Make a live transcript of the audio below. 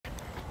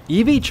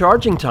EV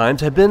charging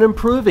times have been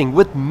improving,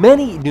 with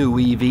many new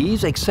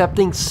EVs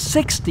accepting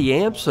 60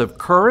 amps of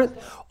current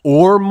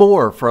or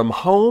more from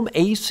home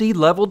AC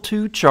Level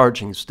 2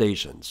 charging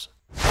stations.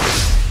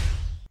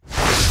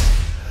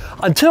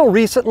 Until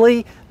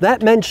recently,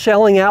 that meant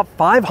shelling out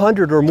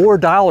 $500 or more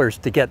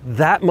to get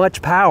that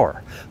much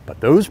power,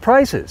 but those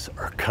prices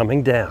are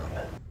coming down.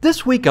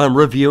 This week I'm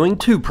reviewing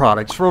two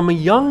products from a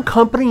young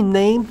company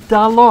named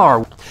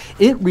Daolar.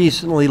 It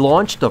recently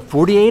launched a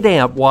 48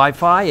 amp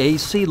Wi-Fi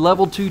AC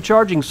Level 2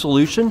 charging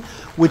solution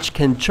which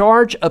can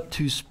charge up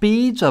to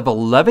speeds of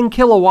 11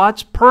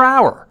 kilowatts per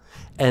hour,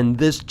 and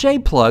this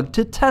J-plug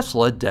to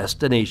Tesla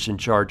destination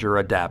charger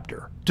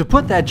adapter. To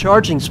put that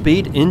charging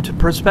speed into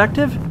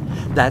perspective,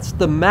 that's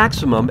the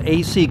maximum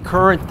AC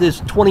current this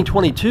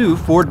 2022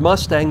 Ford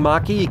Mustang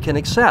Mach-E can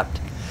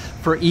accept.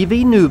 For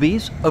EV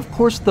newbies, of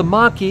course, the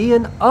Mach-E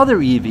and other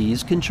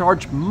EVs can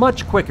charge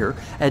much quicker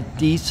at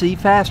DC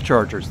fast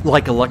chargers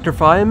like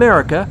Electrify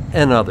America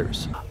and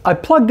others. I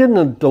plugged in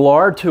the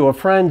Daolar to a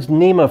friend's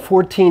NEMA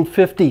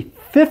 1450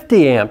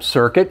 50 amp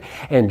circuit,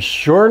 and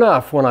sure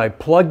enough, when I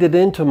plugged it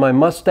into my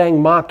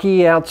Mustang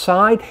Mach-E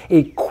outside,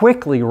 it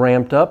quickly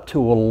ramped up to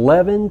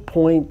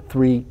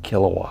 11.3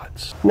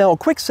 kilowatts. Now, a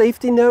quick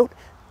safety note.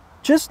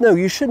 Just know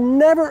you should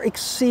never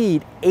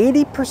exceed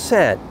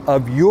 80%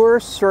 of your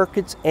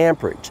circuit's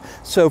amperage.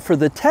 So for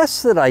the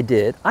tests that I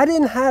did, I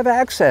didn't have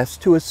access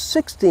to a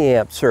 60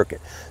 amp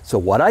circuit. So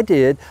what I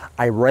did,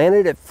 I ran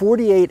it at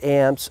 48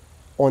 amps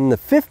on the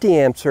 50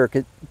 amp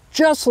circuit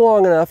just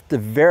long enough to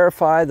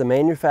verify the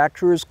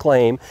manufacturer's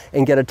claim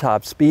and get a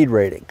top speed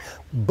rating.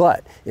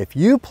 But if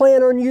you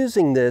plan on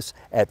using this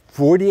at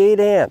 48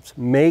 amps,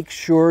 make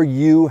sure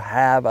you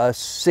have a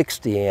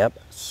 60 amp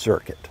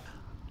circuit.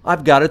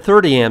 I've got a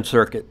 30 amp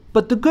circuit,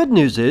 but the good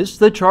news is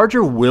the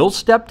charger will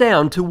step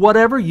down to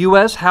whatever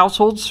US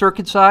household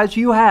circuit size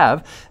you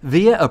have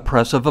via a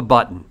press of a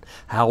button.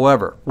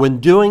 However, when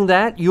doing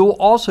that, you'll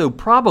also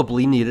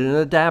probably need an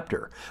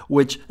adapter,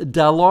 which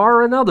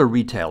Daolar and other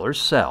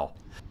retailers sell.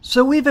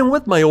 So even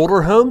with my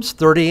older home's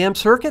 30 amp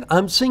circuit,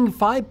 I'm seeing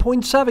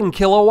 5.7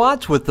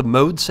 kilowatts with the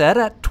mode set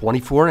at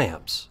 24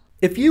 amps.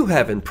 If you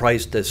haven't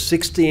priced a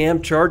 60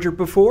 amp charger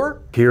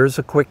before, here's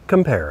a quick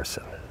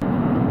comparison.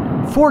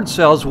 Ford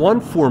sells one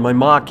for my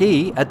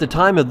Mach-E. At the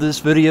time of this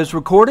video's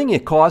recording,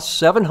 it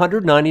costs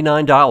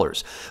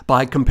 $799.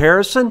 By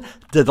comparison,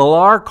 the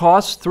Daolar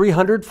costs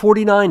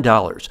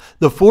 $349.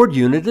 The Ford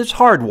unit is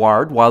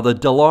hardwired, while the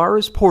Daolar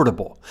is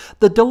portable.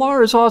 The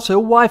Daolar is also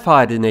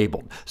Wi-Fi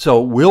enabled,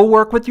 so it will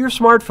work with your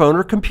smartphone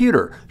or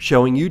computer,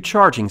 showing you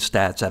charging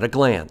stats at a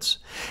glance.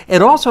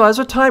 It also has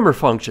a timer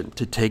function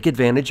to take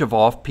advantage of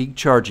off-peak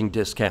charging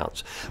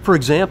discounts. For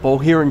example,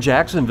 here in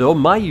Jacksonville,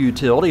 my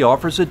utility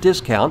offers a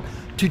discount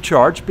to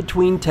charge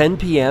between 10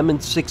 p.m.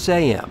 and 6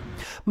 a.m.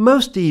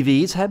 Most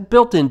EVs have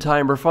built-in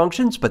timer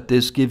functions, but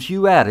this gives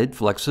you added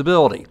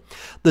flexibility.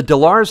 The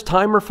Daolar's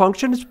timer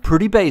function is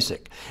pretty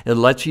basic. It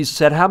lets you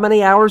set how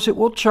many hours it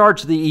will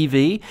charge the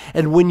EV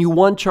and when you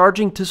want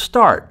charging to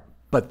start.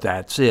 But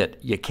that's it.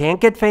 You can't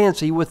get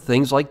fancy with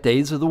things like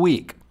days of the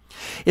week.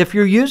 If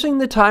you're using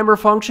the timer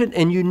function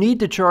and you need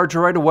to charge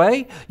right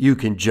away, you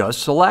can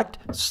just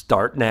select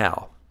Start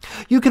Now.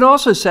 You can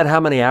also set how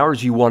many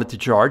hours you want it to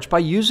charge by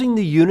using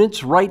the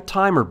unit's right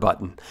timer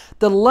button.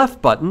 The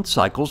left button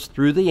cycles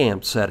through the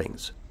amp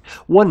settings.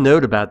 One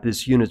note about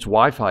this unit's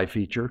Wi-Fi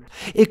feature,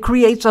 it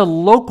creates a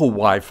local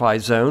Wi-Fi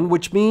zone,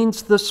 which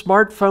means the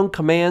smartphone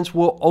commands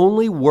will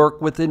only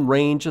work within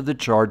range of the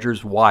charger's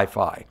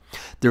Wi-Fi.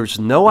 There's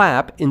no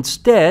app.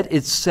 Instead,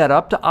 it's set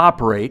up to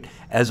operate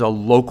as a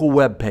local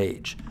web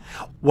page.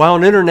 While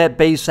an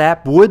internet-based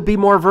app would be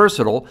more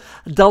versatile,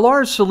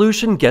 Daolar's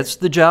solution gets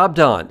the job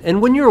done.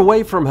 And when you're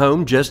away from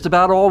home, just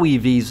about all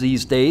EVs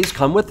these days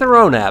come with their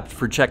own apps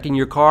for checking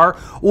your car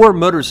or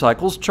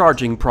motorcycle's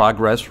charging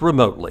progress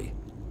remotely.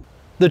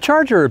 The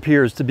charger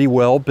appears to be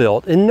well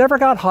built and never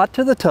got hot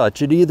to the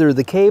touch at either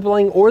the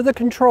cabling or the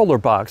controller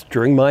box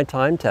during my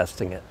time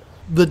testing it.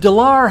 The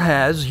Daolar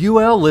has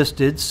UL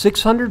listed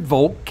 600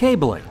 volt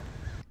cabling.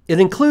 It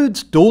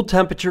includes dual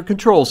temperature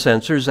control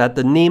sensors at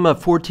the NEMA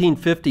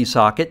 1450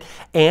 socket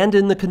and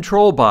in the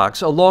control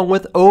box, along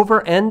with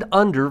over and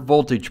under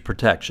voltage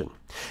protection.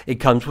 It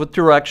comes with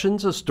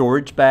directions, a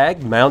storage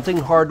bag, mounting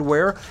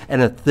hardware,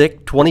 and a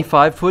thick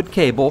 25-foot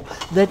cable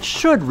that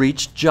should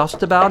reach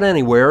just about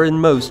anywhere in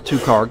most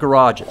two-car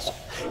garages.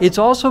 It's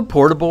also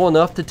portable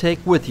enough to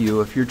take with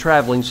you if you're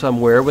traveling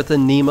somewhere with a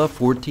NEMA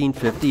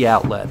 1450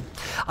 outlet.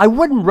 I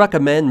wouldn't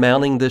recommend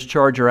mounting this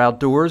charger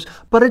outdoors,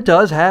 but it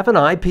does have an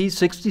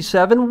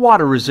IP67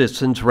 water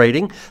resistance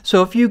rating,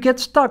 so if you get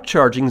stuck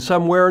charging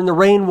somewhere in the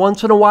rain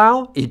once in a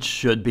while, it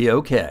should be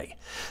okay.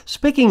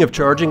 Speaking of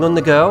charging on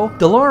the go,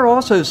 Daolar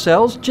also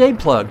sells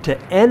J-plug to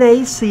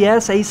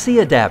NACS AC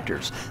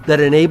adapters that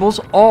enables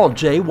all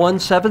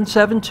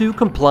J1772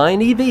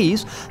 compliant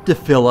EVs to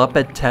fill up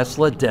at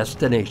Tesla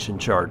destination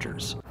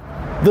chargers.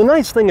 The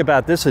nice thing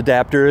about this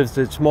adapter is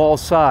its small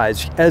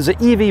size. As an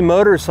EV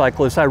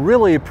motorcyclist, I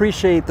really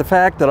appreciate the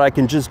fact that I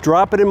can just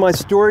drop it in my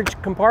storage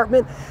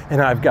compartment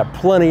and I've got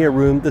plenty of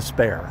room to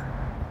spare.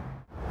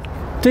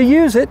 To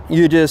use it,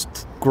 you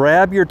just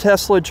grab your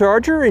Tesla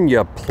charger and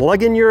you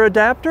plug in your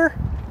adapter,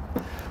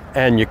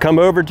 and you come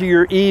over to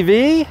your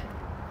EV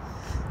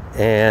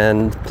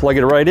and plug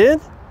it right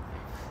in,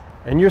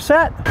 and you're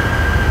set.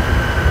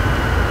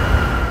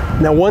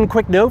 Now, one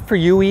quick note for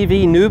you EV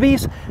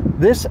newbies,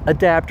 this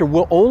adapter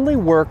will only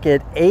work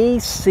at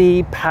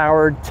AC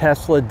powered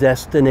Tesla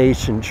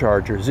destination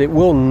chargers. It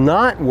will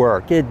not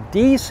work at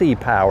DC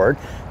powered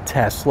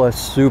Tesla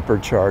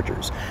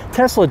superchargers.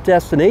 Tesla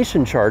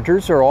destination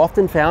chargers are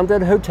often found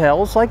at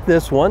hotels like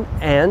this one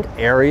and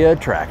area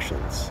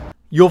attractions.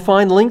 You'll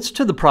find links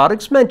to the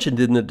products mentioned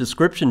in the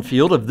description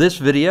field of this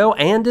video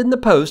and in the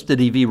post at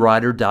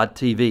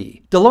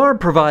evrider.tv. Daolar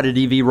provided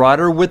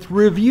EVRider with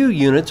review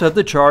units of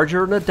the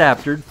charger and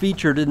adapter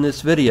featured in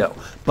this video,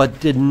 but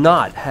did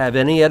not have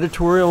any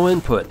editorial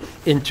input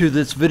into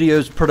this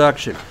video's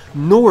production,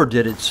 nor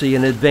did it see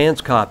an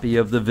advance copy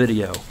of the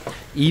video.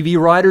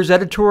 EVRider's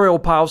editorial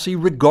policy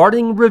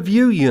regarding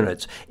review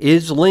units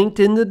is linked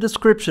in the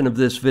description of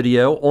this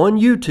video on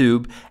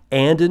YouTube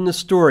and in the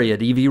story at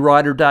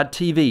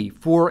evrider.tv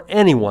for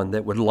anyone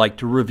that would like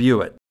to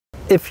review it.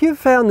 If you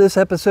found this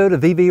episode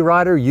of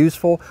EVRider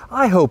useful,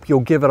 I hope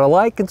you'll give it a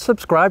like and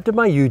subscribe to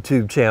my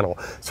YouTube channel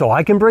so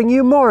I can bring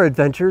you more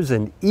adventures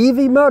in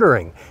EV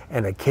motoring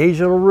and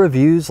occasional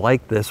reviews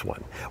like this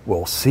one.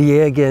 We'll see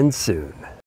you again soon.